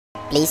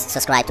Please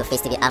subscribe to Face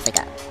TV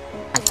Africa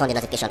and turn the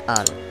notification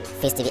on.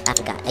 Face TV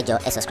Africa,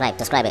 subscribe,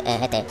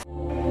 hete.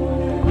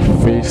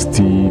 Face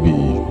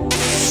TV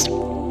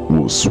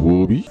was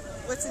Swoby.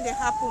 What's in the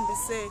happen? We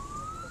say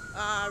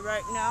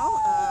right now,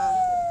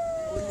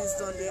 police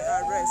done the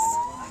arrest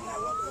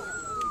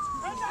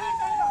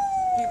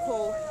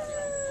people.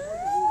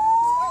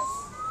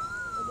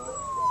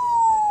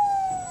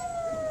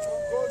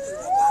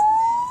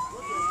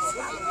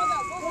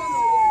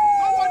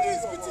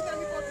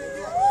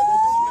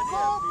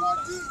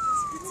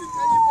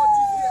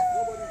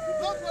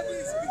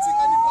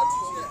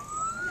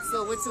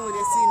 So waiting what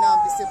they see now,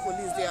 they say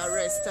police they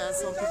arrest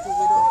some people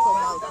we don't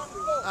come out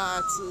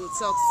to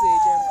talk say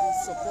them be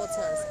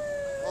supporters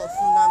of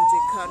Nnamdi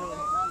Kanu.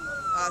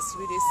 As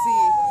we they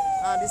see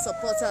the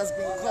supporters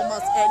been come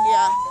out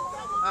earlier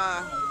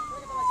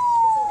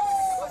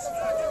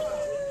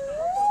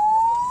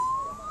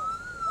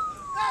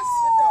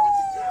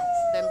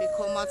them be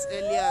come out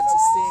earlier to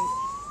sing.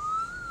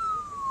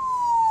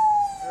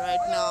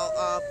 Right now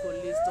our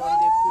police don't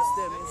they put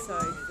them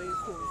inside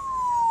vehicles.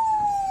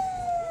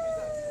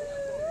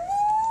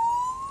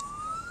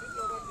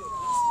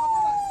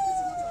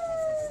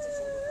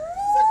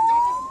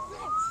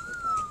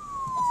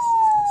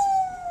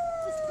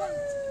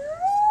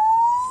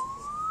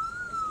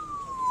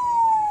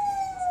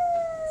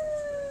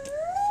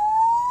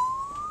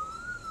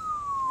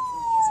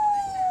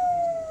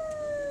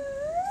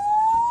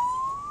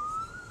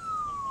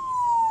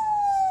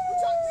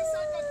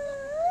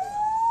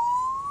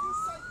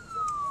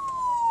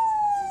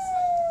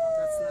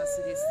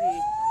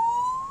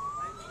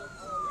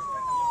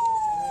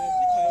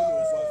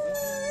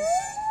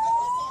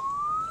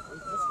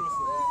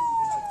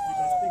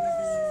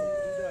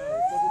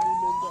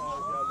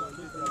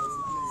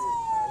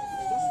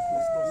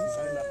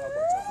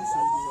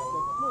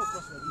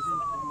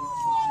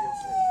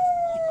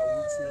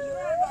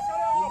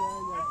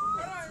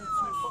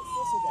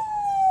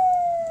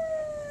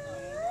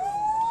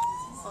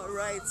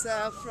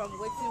 From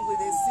waiting with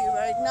the see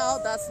right now,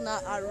 that's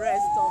not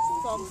arrest of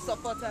some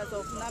supporters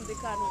of Nnamdi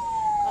Kanu.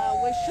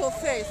 We show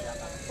face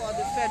for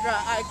the Federal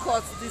High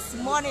Court this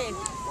morning.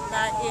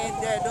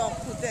 They don't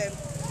put them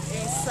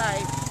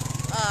inside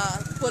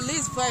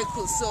police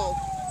vehicles. So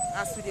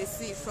as we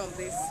see from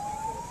this.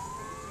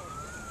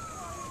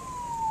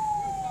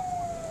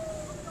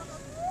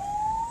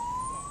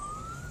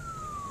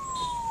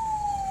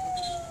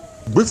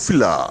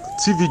 Befila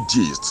TV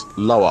Gist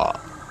Lawa.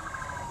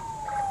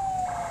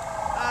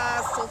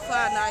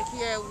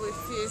 Here we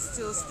feel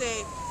still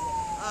stay,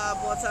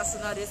 but as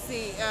soon as they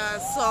see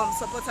some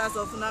supporters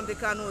of Nnamdi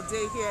Kanu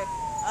day here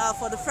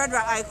for the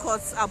Federal High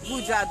Court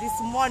Abuja this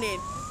morning.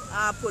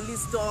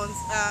 Police don't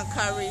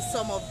carry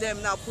some of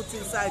them now put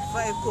inside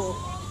vehicle.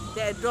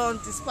 They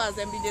don't disperse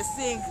them. They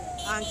sing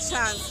and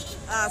chant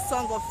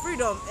song of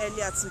freedom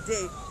earlier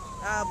today,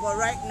 but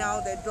right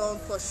now they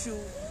don't pursue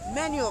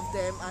many of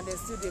them, and they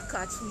still they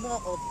catch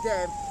more of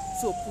them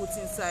to put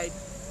inside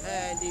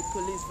the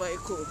police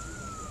vehicle.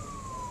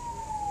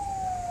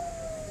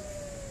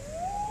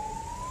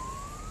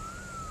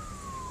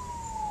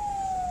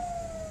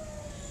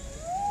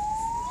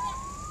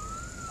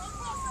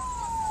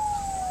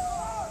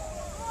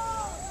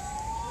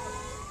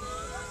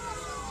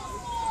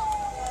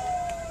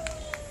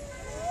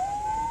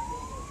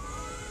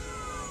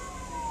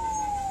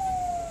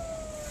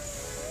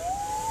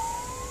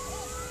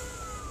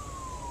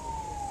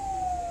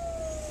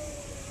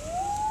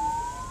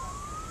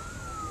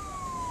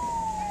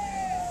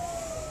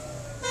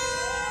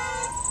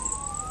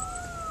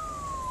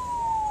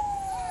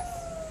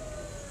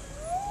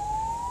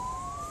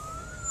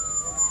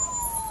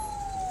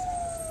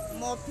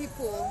 More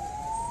people,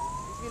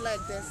 I feel like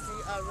they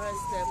still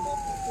arrest them, more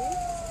people,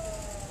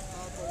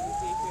 but we'll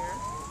be here.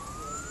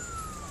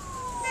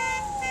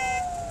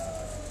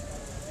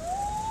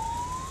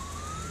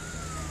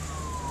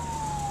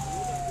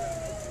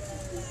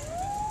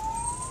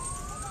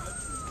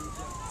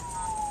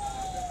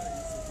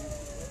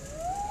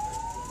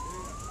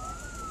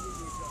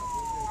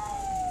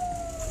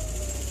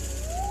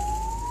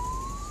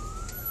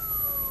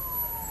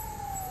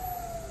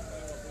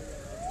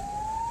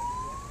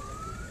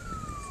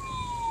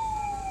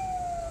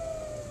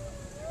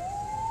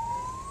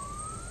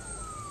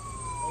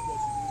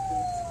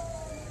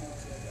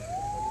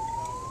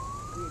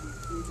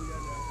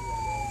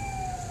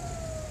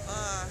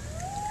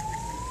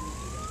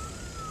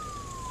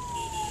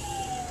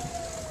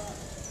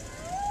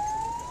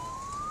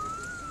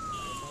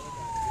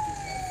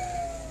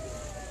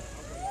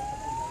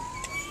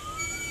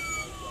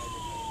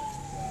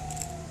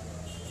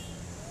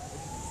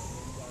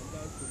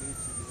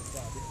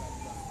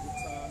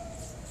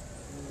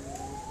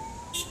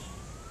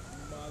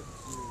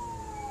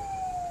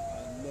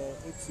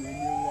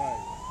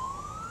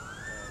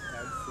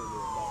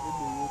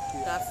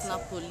 That's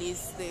not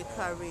police. They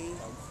carry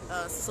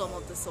some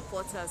of the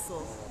supporters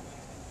of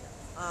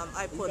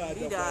IPOD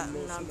leader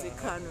Nnamdi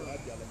Kanu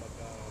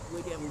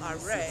with them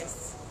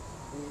arrest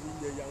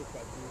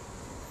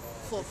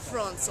for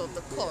front of the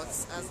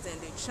courts as then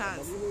they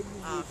chant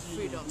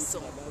freedom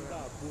song.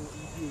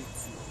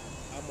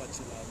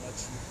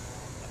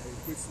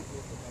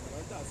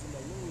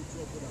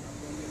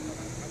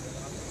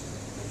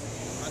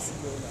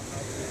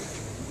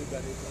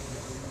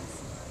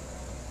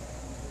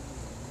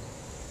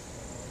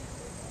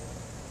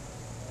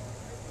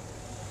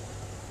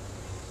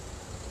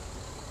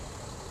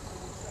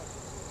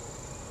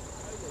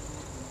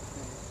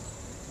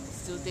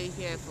 Still they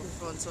here for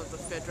front of the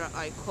Federal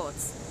High Court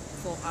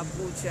for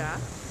Abuja.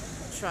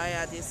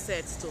 Trial is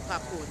set to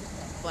happen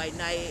by 9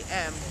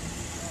 a.m.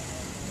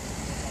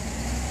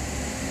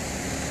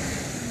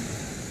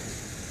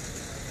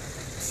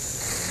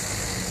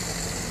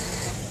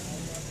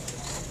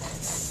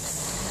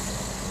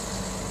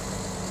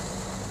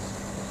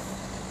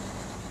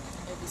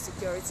 Heavy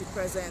security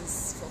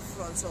presence for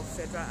front of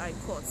Federal High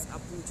Court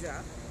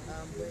Abuja,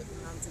 where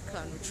Nnamdi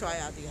Kanu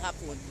trial they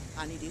happen,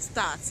 and it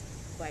starts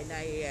by 9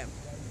 a.m.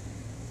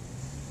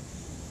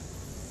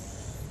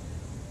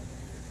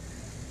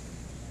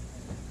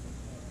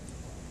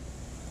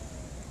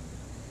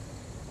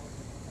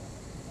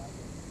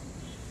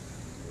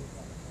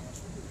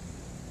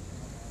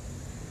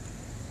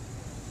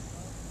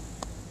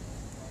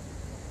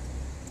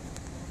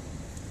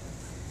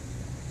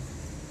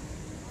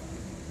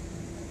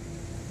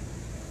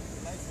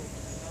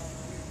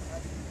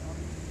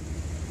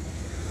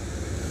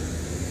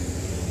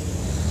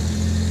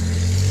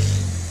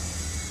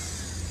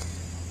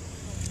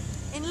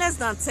 In less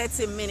than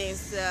 30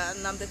 minutes,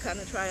 Nnamdi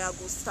Kanu trial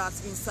will start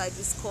inside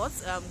this court.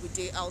 We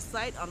dey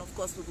outside, and of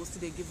course we will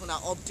still give an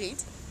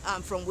update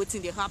from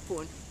waiting they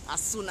happen as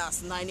soon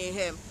as 9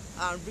 a.m.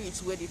 Reach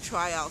where the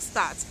trial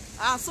starts.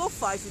 So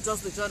far, if you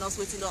just join us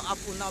waiting to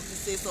happen now, please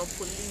say some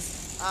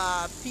police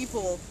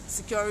people,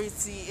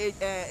 security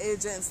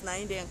agents,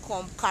 now then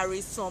come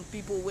carry some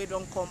people who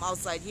don't come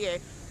outside here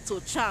to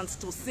chant,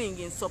 to sing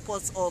in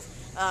support of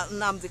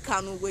Nnamdi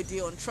Kanu, where they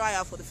on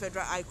trial for the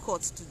Federal High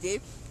Court today.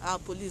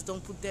 Police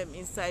don't put them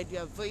inside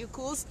their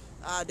vehicles.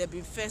 They've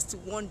been first to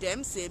warn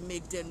them, say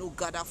make them no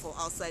gather for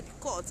outside the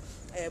court.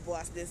 But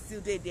as they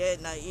still there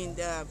now in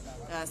the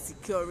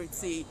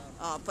security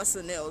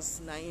personnel,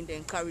 now in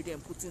then carry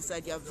them, put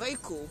inside their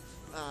vehicle,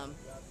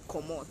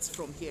 come out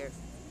from here.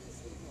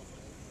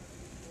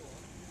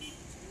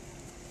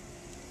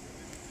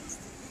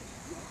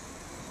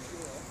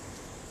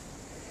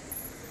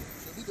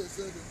 They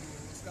say they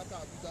will scatter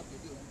Abuja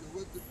today.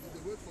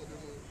 They wait for the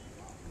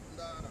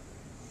Ndara.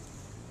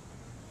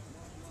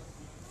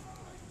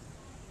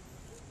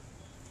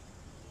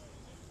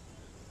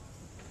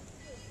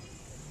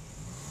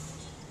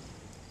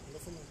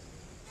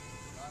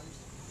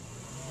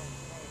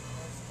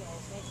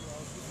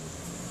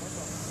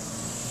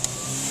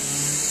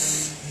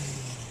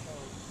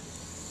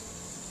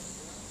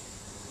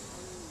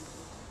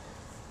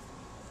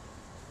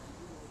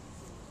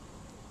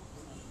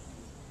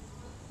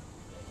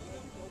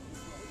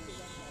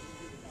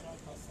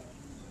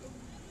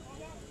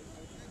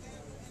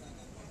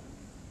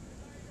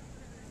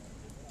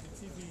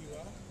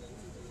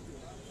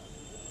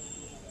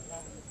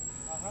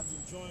 I had to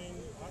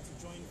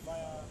join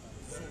via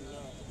Zoom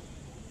now.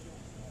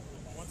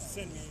 Want to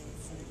send me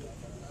Zoom?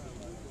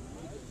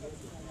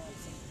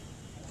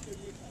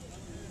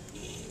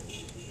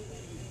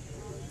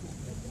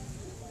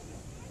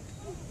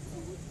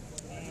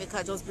 Make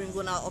I just bring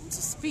one up to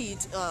speed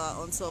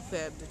on top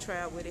of the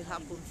trial where they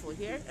happen for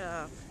here.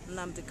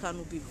 Nnamdi Kanu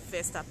will be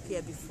first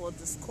appear before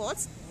this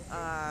court.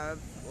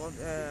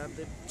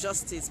 The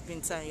Justice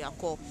Bintan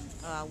Yako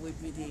will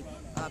be the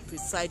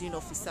presiding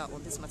officer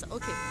on this matter.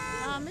 Okay,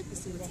 make me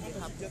see what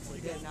will happen for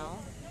there now.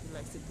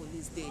 Like the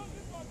police, they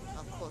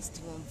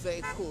accost one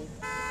vehicle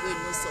where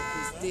no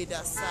suppose they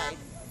that side.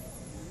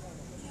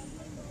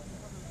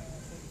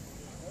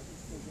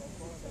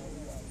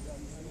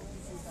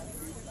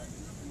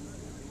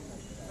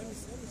 Let me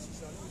see,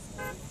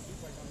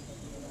 if I can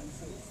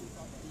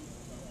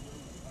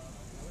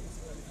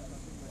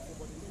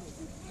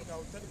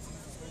I'll tell it to you.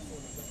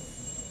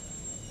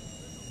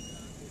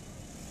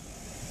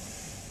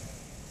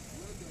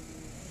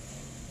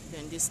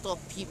 Then they stop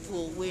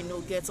people wey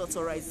no get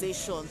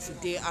authorization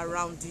today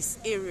around this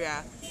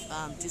area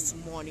this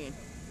morning.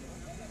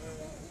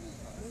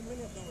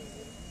 Many of them were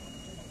here.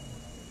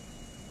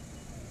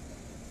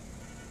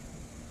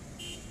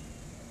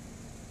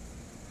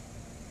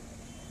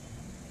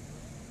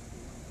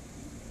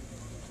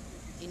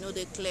 You know,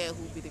 they clear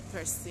who be the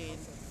person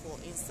for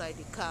inside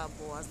the car,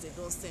 but as they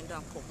don't send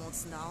them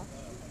comments now,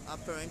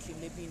 apparently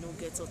maybe no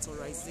get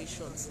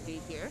authorization today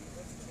here.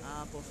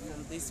 But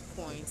from this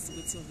point,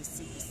 waiting we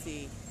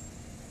see,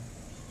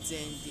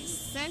 then they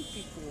send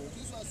people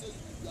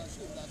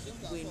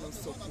wey no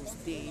suppose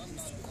dey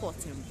this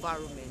court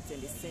environment,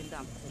 and they send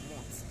them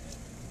comments.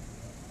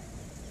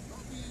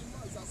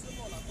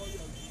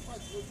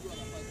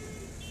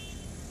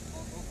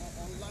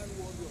 Online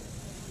warrior.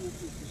 I'm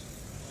going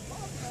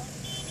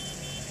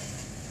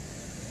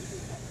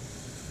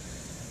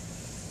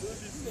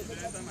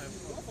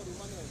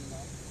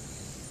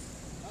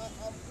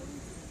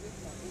to Yeah,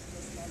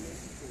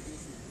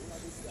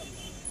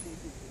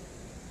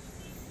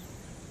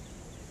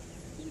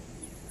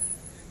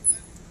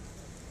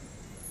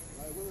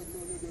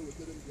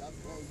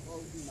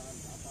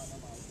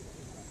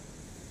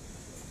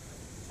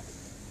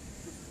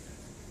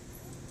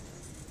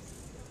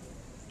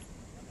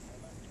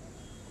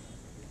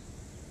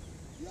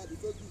 the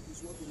Facebook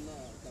is working now.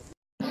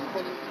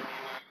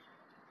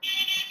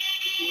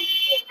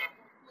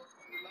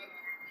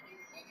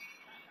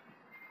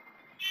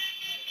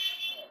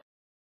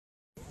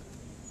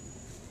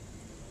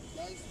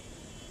 Guys,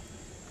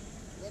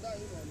 whether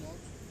in or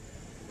not,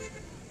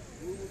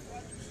 we will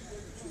try to see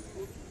when we should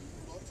go to the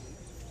plotting.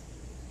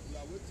 We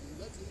are waiting.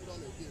 Let him run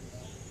again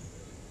now.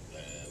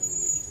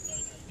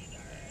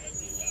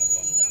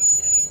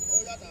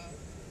 Oh, yeah, now.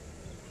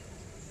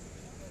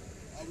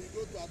 I will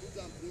go to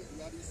Abuja and bring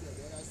Buhari said.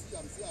 When I see,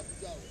 I'm still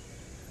Abuja.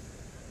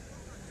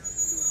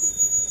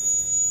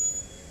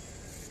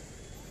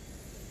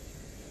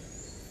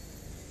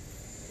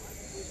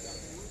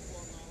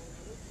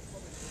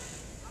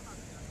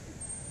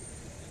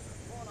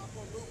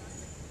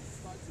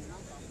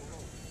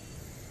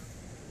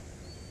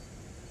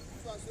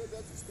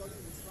 That is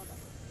calling his father.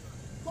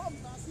 Come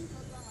now, see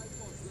Federal High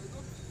Court. They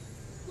don't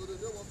go to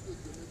the one place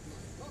they make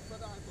now. Not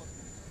Federal High Court.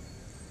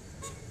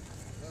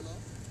 Hello?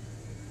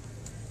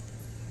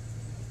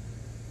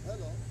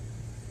 Hello?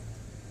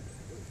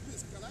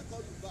 Please, can I call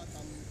you back?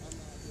 I'm at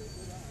the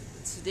Federal High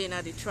Court. Today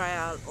now the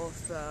trial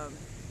of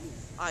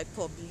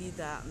IPOB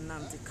leader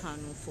Nnamdi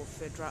Kanu for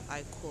Federal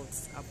High Court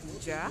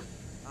Abuja.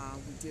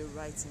 We did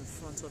right in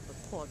front of the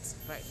court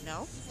right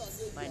now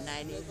by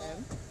 9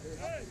 a.m.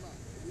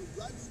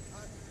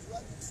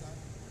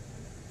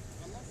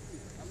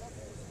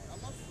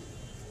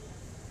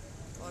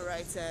 All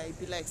right, it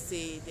be like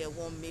say they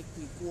won't make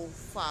me go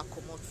far,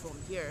 come out from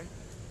here.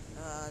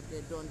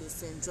 They don't. They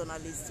send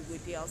journalists to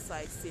wait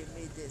outside, say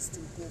make they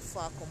still go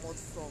far, come out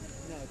from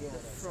the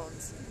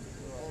front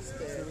of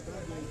the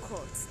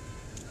court.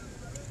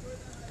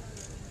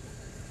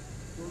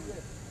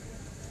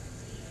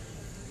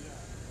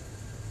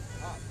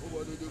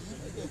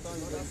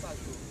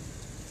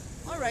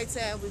 All right,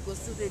 we go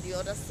to the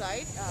other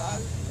side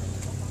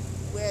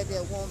where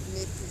they won't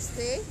make me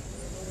stay.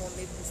 They won't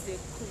make me stay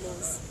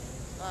close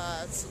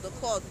to the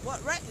court.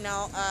 But right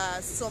now,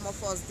 some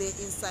of us they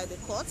inside the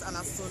court, and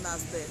as soon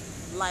as the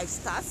live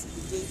starts,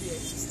 we get here to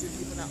still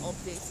give an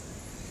update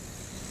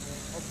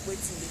of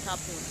waiting to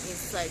happen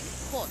inside the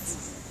court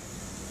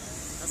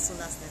as soon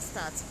as they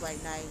start by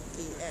 9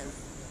 a.m.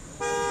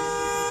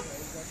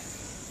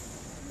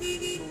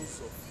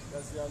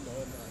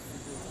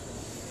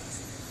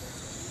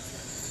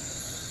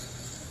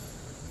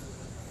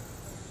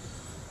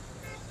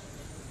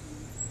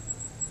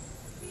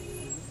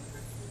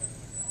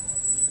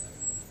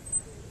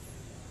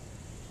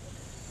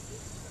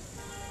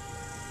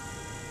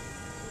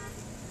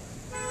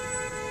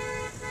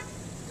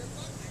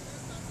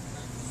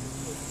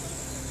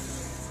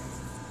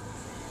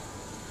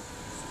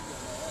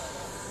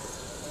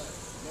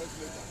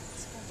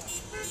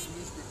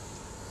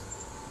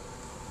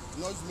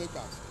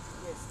 Noisemakers.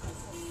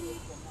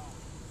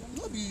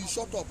 No be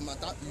shut up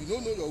matter. You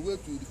don't know your way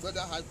to the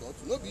Federal High Court.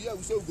 No be here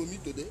we say we go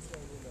meet today.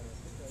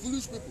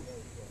 Foolish people.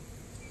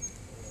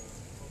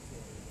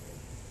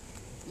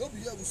 No be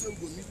here we say we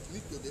go meet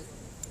today.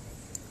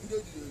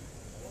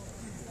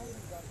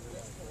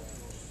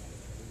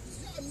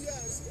 See, I'm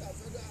here. See, at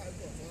Federal High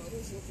Court. I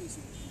don't show face.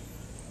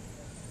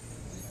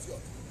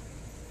 Idiot.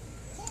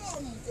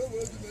 Come, go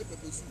where you make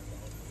pepper soup.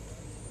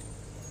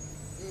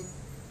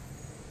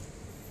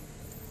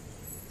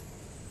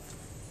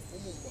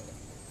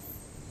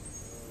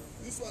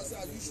 This one say,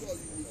 are you sure you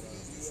will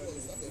finish this one?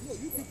 No,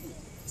 you people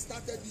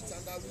started it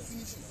and I will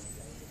finish it.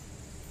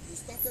 You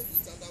started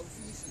it and I will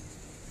finish it.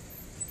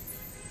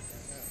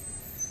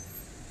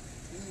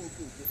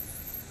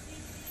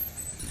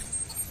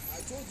 I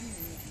told you,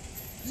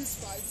 this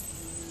fight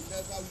you will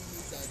never win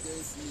it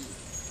against me.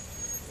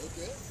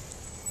 Okay?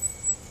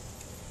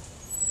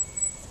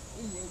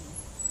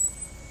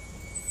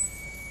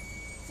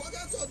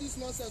 Forget all this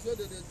nonsense where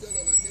they tell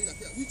on Kenya.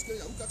 Which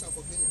Kenya? Who catch her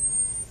for Kenya?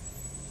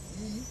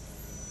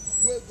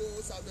 Where go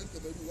Southern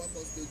Cameroon, what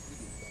on stage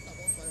video? What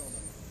about fire on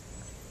them?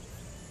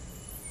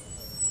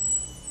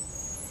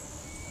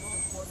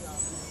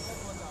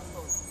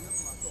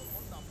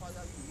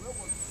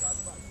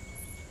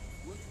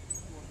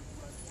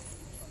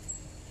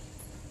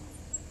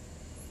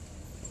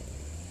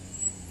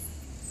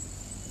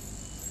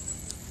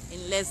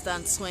 In less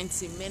than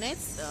 20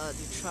 minutes, the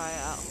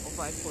trial of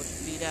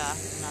IPOB leader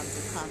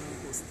Nnamdi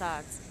Kanu will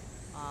start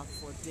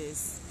for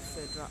this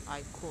Federal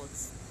High Court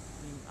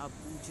in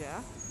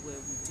Abuja, where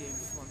we're in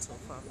front of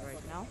her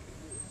right now.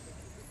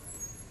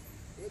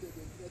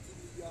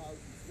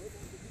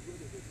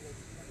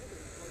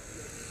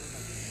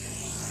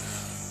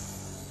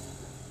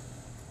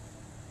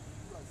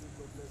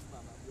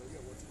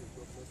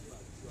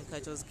 I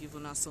just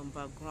given us some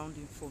background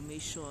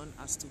information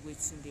as to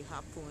what's in the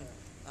happen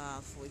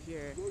for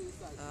here.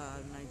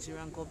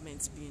 Nigerian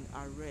government being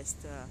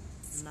arrested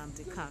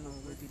Nnamdi Kanu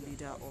will be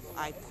leader of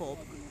IPOB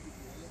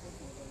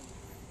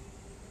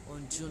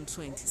on June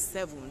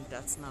 27.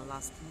 That's now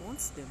last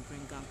month. Then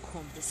bring and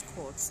come this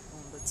court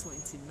on the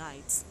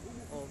 29th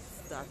of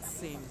that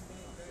same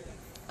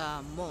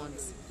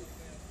month.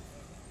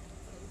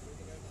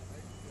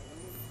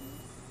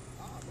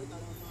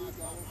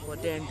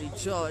 But then the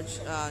judge,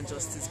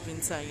 Justice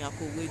Binta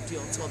Nyako-Wedi,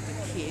 on top of the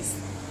case,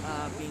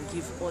 been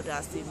give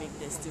orders they make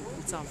them still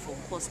put on for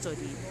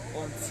custody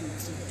until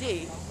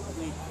today.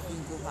 We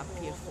go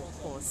appear for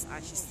court,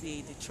 and she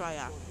say the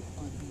trial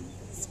will be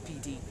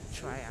speedy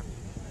trial.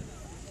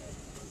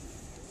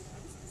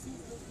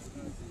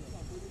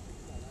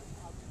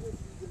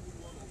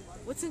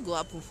 Wetin go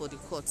happen for the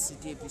court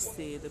today be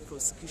say the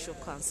prosecution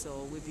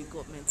counsel will be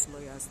government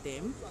lawyers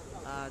them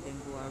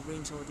go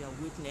arrange all their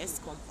witness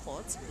come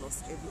court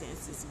plus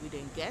evidences we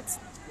then get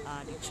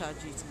the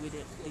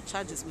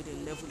charges with a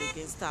level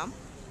against them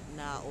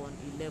now on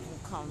 11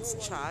 counts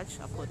charge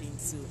according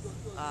to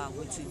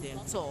wetin them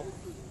talk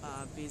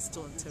based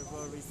on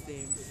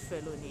terrorism,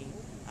 felony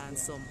and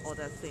some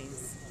other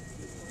things.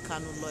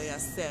 Kanu lawyer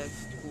self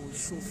will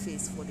show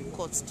face for the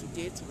court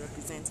today to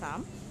represent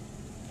him.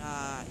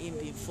 Him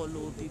being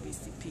follow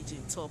BBC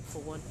Pidgin talk for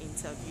one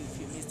interview. If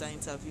you missed that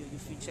interview,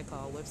 if you check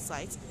our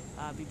website,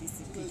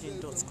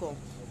 bbcpidgin.com,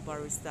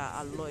 Barrister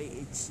Aloy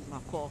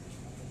Ejimako.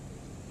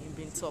 Him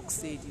being talk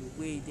say the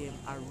way them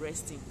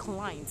arresting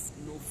clients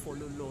no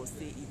follow law.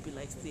 Say it be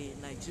like say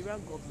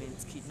Nigerian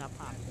government kidnap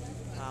him,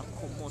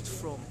 come out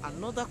from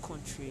another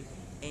country,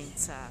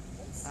 enter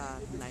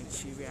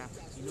Nigeria.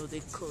 You know they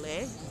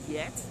clear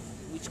yet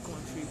which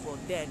country,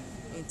 but then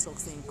in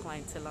talks in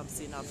client tell them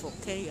say now for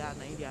Kenya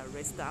and they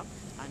arrest them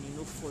and you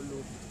know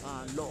follow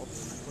law.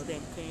 But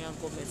then Kenyan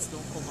governments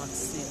don't come out to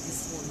say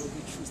this one no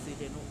be true, say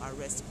they no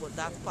arrest. But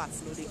that part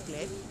no they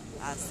clear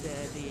as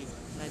the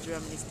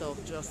Nigerian Minister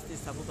of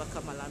Justice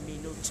Abubakar Malami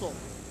no talk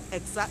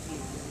exactly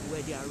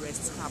where the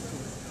arrest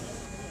happened.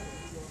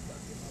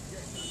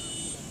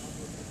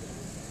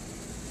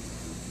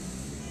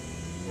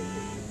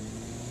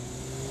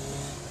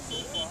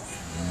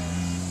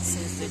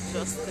 The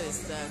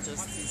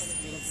Justice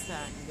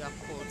Minister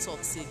Nyako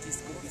talk say this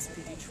will be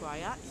speedy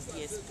trial. Is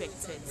he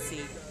expected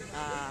say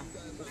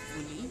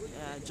hopefully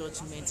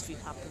judgment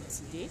will happen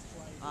today.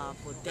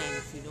 But then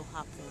if it don't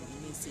happen,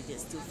 it means say they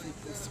still will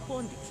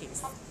postpone the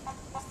case.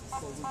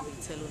 So we will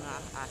tell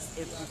her as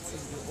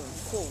everything will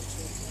unfold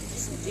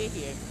today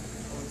here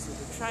until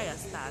the trial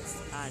starts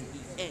and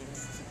it ends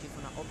to give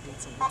an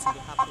update on what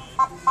will happen.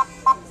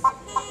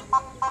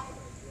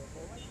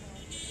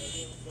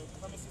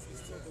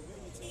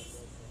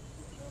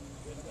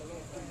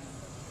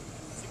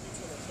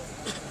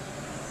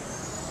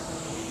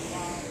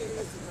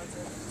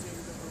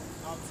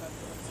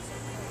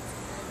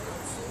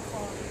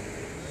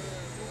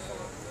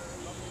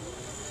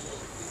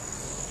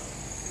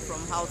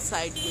 From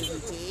outside where we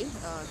day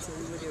to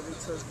where the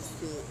returns we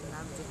say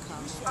Nnamdi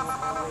Kanu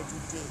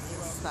already day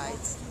inside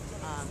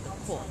the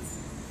court.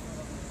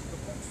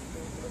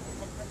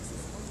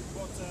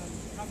 But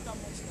after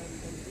much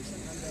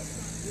deliberation and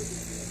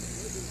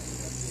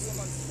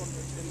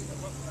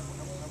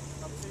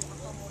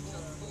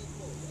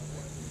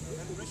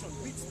deliberation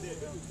with the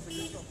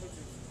Secretary of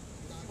Politics,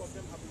 two of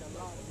them have been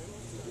allowed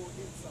to go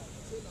inside.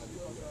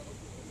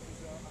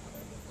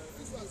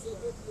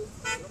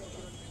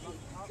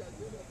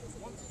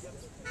 Want to get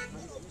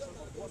manipulation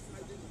of what's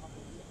going to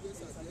happen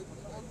inside the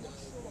country. I'm not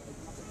sure what is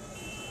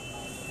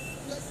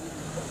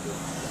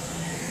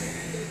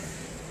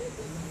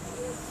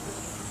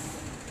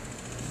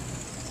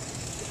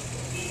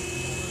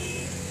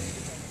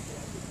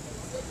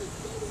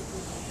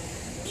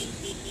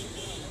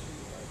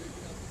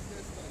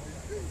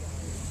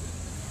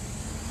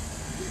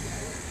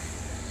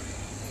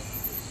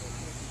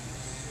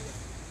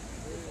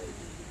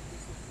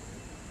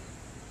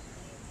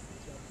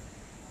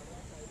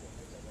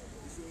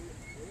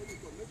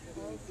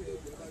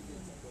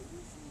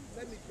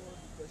Let me call the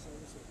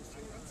questions of the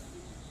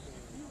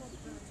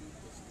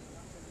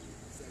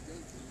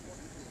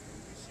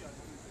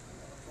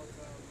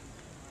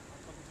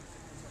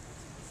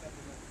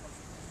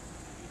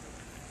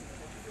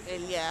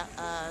Earlier,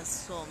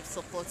 some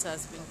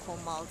supporters been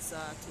come out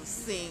to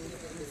sing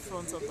in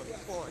front of the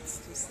court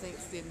to sing,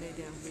 they made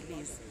them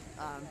release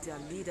their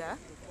leader,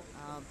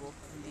 but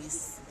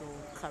police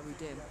don't carry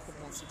them come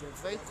out to their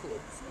vehicle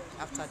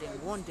after they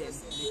warned them,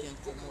 made them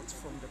come out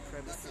from the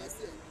premises.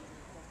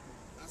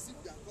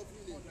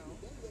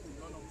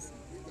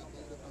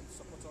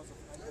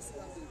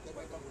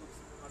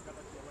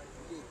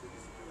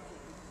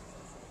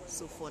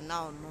 So for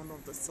now, none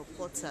of the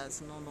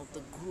supporters, none of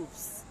the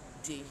groups,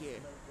 they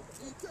here.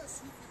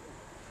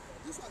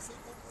 This was a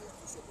company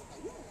to support. I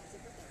go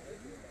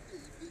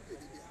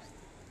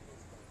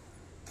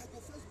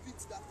first beat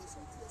that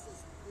person.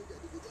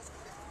 They just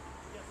carry.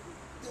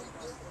 They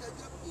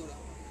get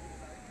moral.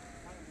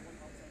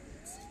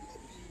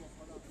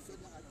 Not be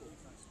federal high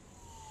court.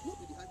 Not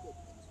be the high court.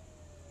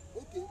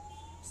 Okay,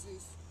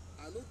 since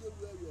I know they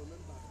where your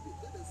members,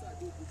 let them say I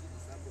don't go to the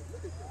high court.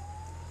 Let them come.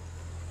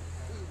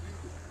 Who will bring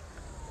them?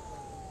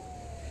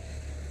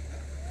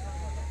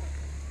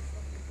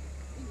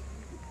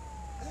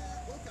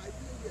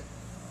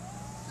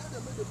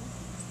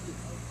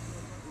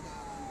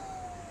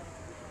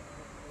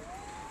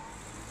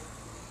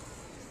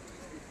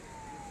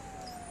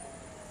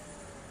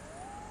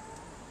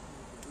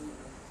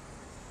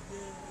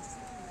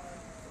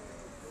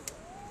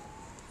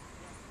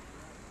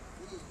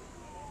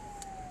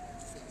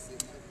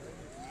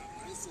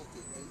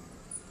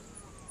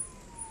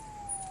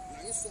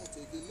 insult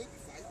again, no be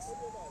fight.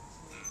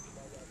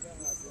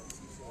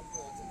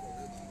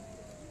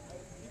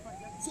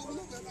 So we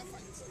no go ever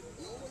fight.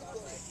 We always go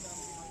right.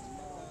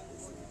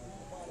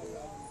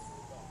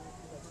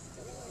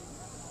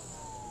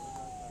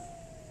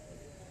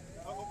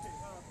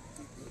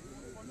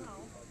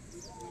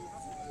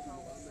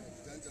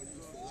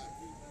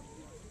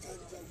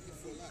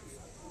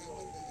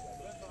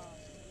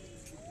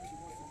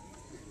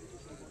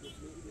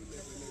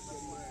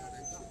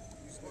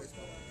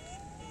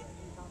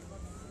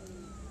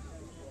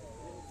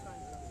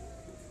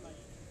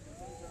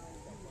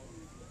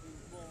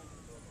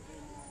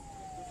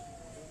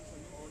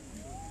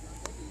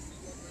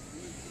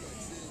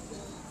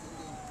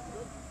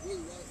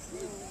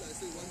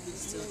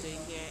 Still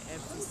doing here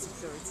every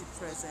security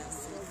presence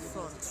in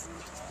front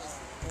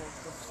of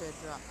the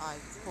Federal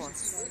High Court.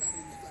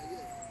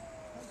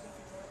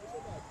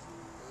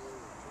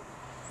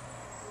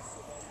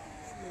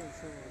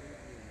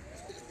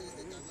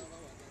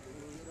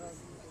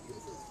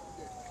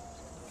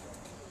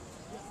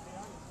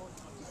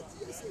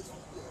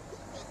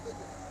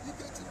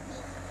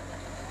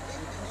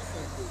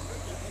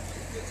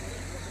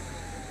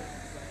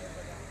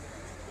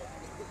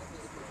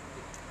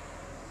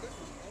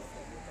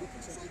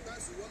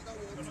 Sometimes you wonder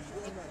what kind of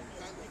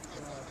cat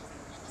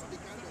the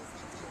kind of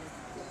cat that's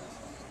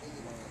that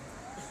of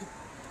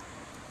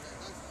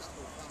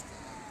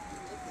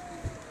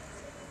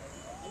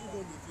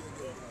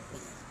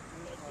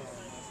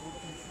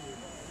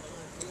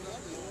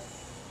fact.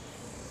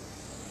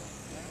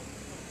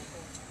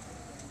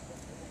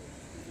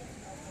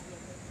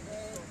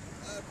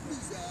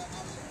 Please,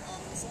 I'm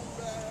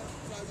somewhere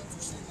trying to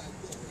see my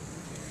dog.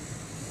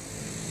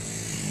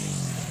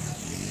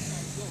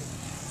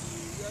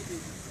 Where they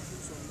do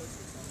some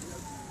lessons. I'm here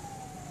to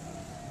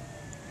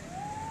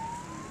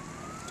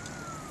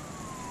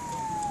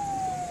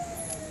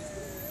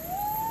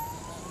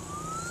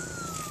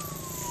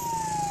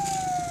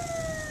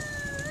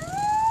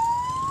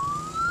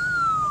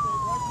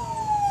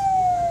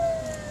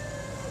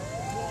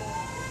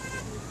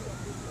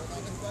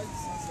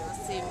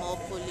See more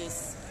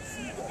police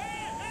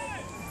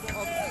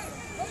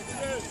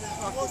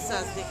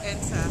officers they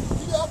enter.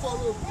 You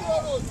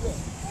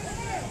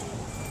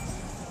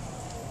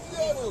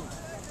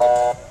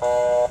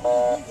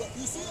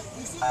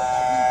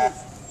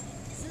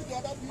see the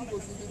other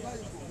bingos in the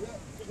Bible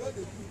where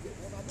they do it.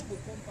 When I go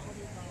come back,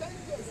 10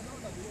 years now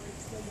that they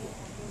extend it.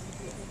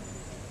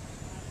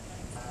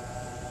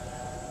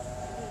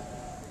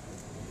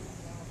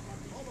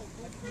 All of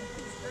those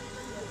bingos, 10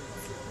 years.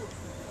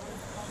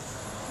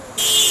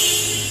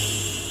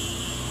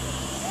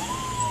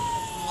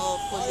 More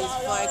police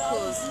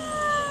vehicles.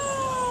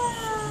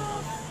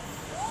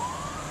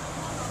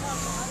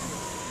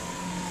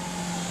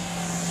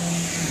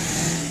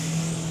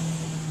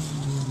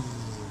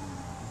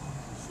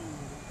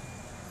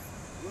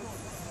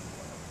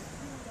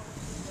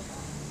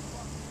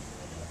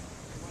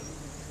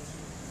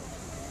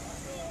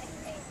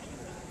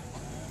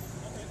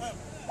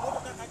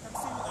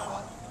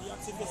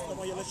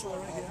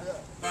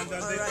 And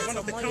Alright, one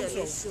of the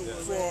council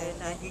for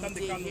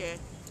Nnamdi Kanu.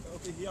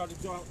 Okay, here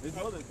It's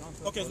not the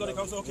council. okay, it's not the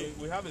council. Okay.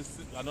 We have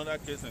another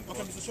case in court.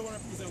 Okay, Mr. Showara,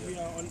 please, we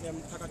are on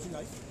Takati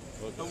Live.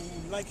 Okay. And we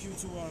would like you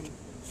to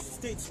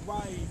state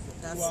why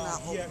That's you are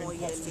not here in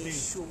court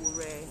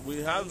today.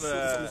 We have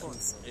a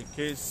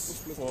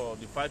case for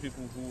the 5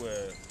 people who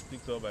were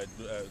picked up by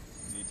the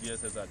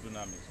DSS at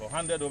Dunamis, or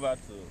handed over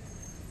to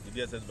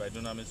the DSS by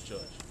Dunamis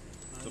Church.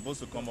 Supposed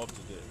to come up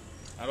today.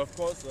 And of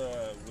course,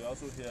 we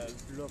also hear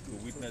the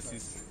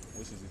witnesses,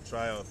 which is the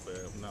trial of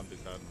Nnamdi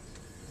Kanu.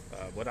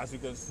 But as you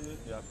can see,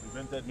 they have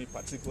prevented me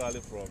particularly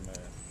from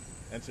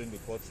entering the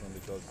courtroom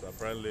because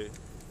apparently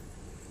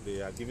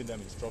they are giving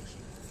them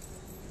instruction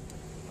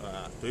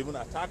to even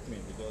attack me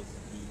because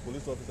the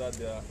police officer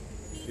there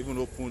even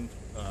opened,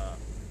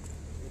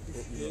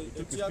 he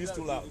took his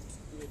pistol out,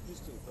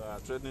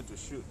 threatening to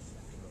shoot.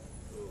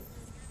 So,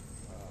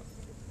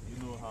 you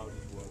know how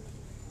this works.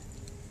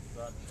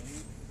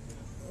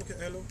 Okay,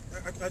 hello.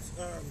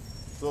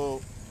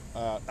 So,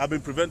 I've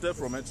been prevented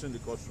from entering the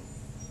courtroom.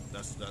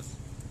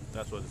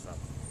 That's what is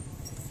happening.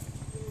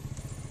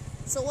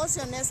 So what's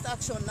your next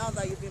action now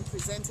that you've been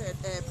prevented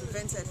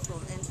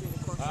from entering the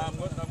courtroom? I'm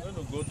going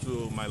to go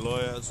to my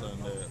lawyers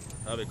and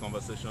have a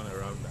conversation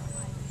around that.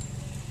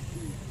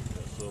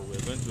 So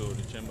we're going to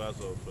the chambers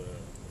of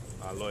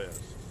our lawyers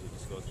to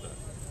discuss that.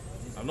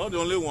 I'm not the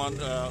only one.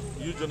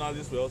 You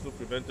journalists were also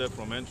prevented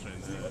from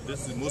entering.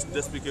 This is the most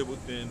despicable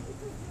thing.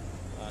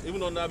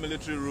 Even under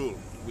military rule,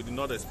 we did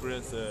not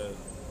experience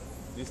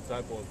this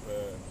type of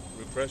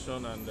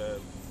repression and a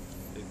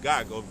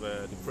gag of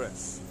the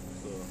press.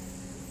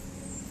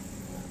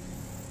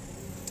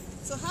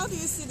 So how do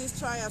you see this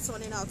trial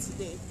turning out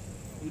today?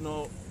 You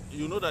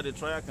know that the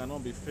trial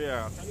cannot be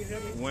fair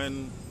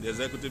when the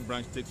executive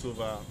branch takes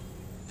over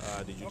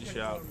the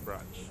judicial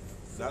branch.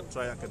 That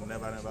trial can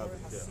never be fair.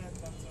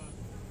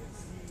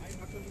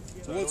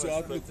 So what's your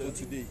outlook for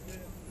today?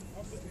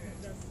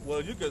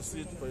 Well, you can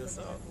see it for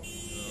yourself.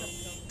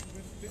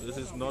 This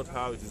is not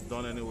how it is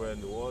done anywhere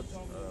in the world.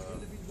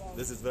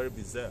 This is very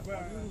bizarre. It's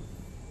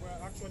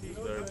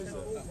very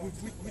bizarre. We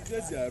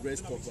witnessed the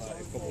arrest of a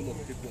couple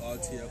of people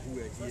out here who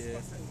were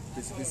here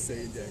basically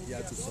saying they're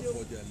here to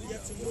support their leader.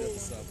 What do you have to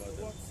say about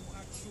that?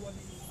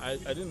 I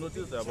didn't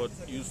notice that, but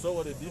you saw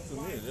what they did to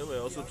me. They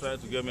were also trying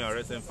to get me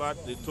arrested. In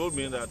fact, they told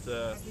me that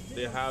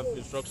they have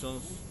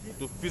instructions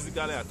to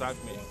physically attack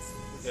me,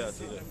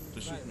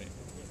 to shoot me.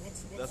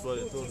 That's what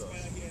they told us.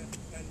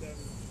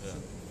 Yeah.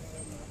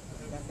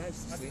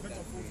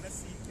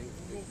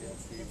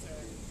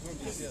 Your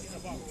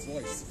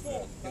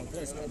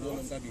voice can no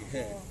longer be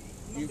heard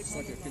if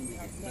such a thing will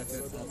be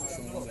related to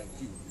someone like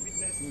you.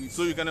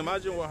 So you can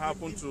imagine what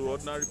happened to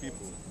ordinary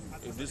people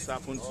if this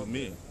happened to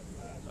me.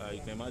 You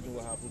can imagine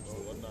what happened to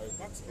ordinary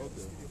people.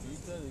 Okay. You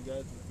tell the guy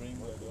to bring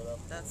the other.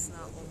 That's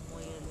not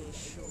Omoyele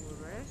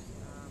Showore.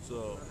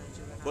 So,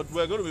 but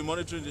we're going to be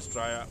monitoring this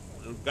trial,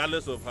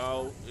 regardless of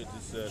how it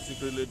is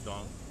secretly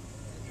done.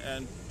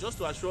 And just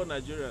to assure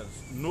Nigerians,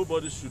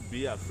 nobody should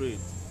be afraid.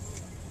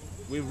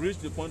 We've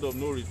reached the point of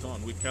no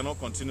return. We cannot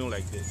continue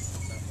like this.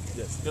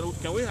 Yes.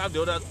 Can we have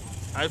the other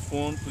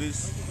iPhone,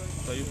 please?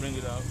 Can you bring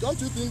it out? Don't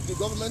you think the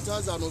government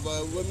has an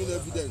overwhelming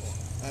evidence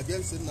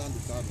against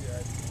Nnamdi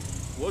Kanu?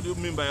 What do you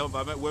mean by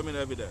overwhelming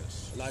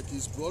evidence? Like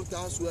his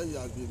broadcast where he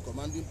has been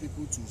commanding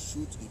people to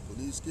shoot the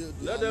police, kill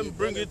the Let them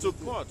bring it to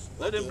court.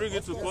 Let them bring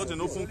it to court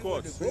in open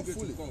court.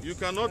 Hopefully. You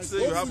cannot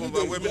say you have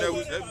overwhelming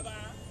evidence.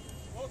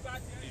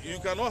 You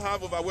cannot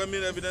have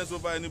overwhelming evidence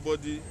over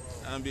anybody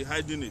and be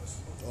hiding it.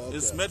 Okay.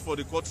 It's meant for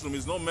the courtroom.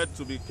 It's not meant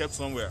to be kept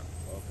somewhere.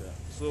 Okay.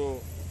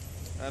 So,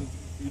 and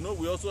you know,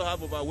 we also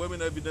have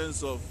overwhelming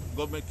evidence of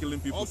government killing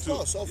people too.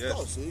 Of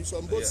course. It's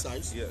on both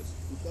sides. Yes.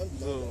 You can't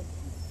deny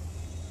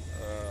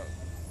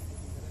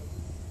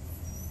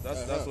so,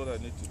 that's what I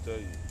need to tell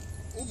you.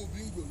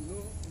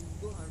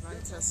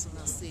 Alright, as soon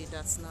as say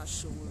that's not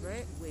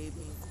Showore, we've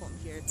been come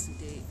here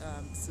today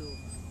to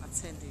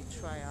attend the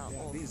trial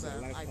of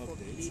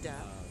IPOB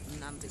leader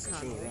Nnamdi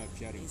Kanu.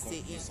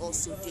 He's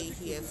also day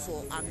here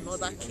for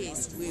another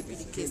case, will be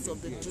the case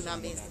of the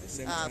dunamis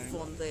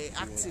from the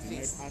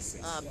activists.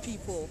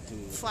 People,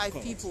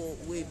 5 people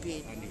will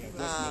be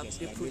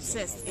the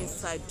protest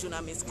inside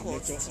dunamis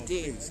court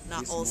today.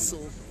 Now also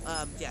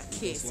their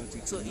case.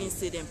 So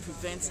instead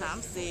prevent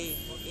harm, say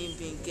him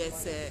being get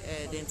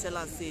the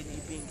intelligence say he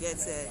been get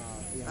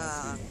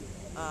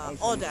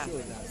order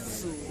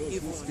to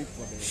even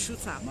shoot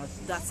him.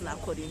 That's not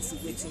according to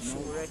waiting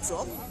Showore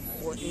talk.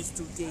 What is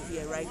today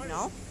here right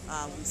now.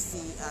 We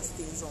see as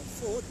things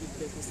unfold if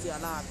they could still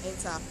allow him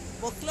enter.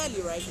 But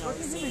clearly right now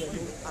we see they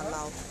don't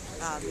allow him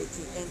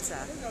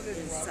enter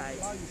inside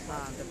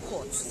the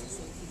court.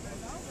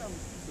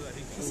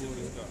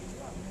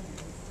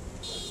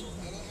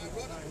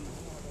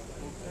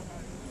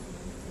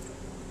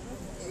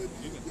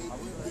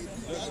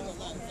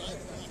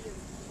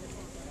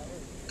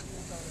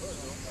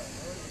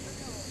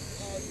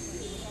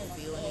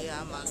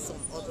 And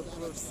some other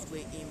groups were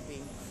in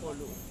being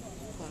followed.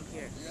 Come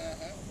here.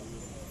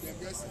 The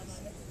guesses.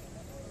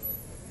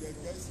 Keep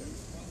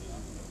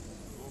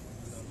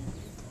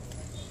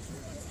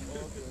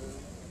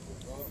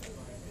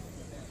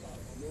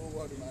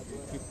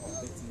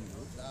updating you.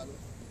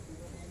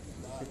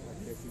 Keep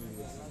updating you.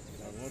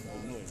 I want to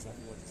know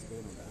exactly what is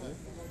going on. We're going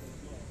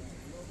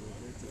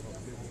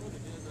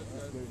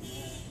to update you.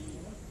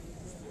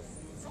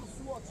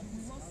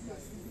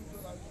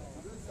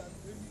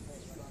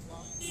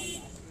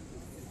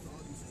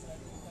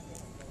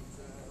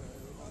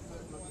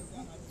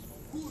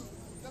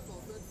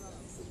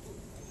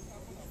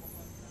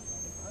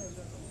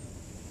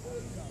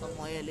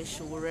 Omoyele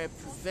Showore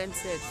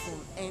prevented from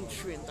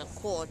entering the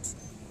court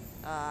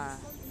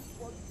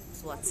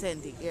to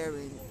attend the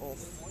hearing of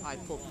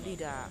IPOB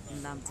leader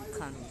Nnamdi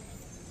Kanu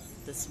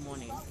this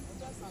morning.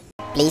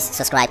 Please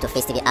subscribe to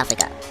FaceTV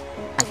Africa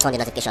and turn the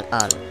notification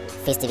on.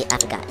 FaceTV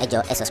Africa,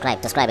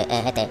 subscribe.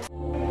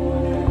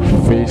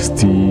 Face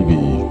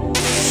TV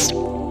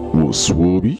was Swoby.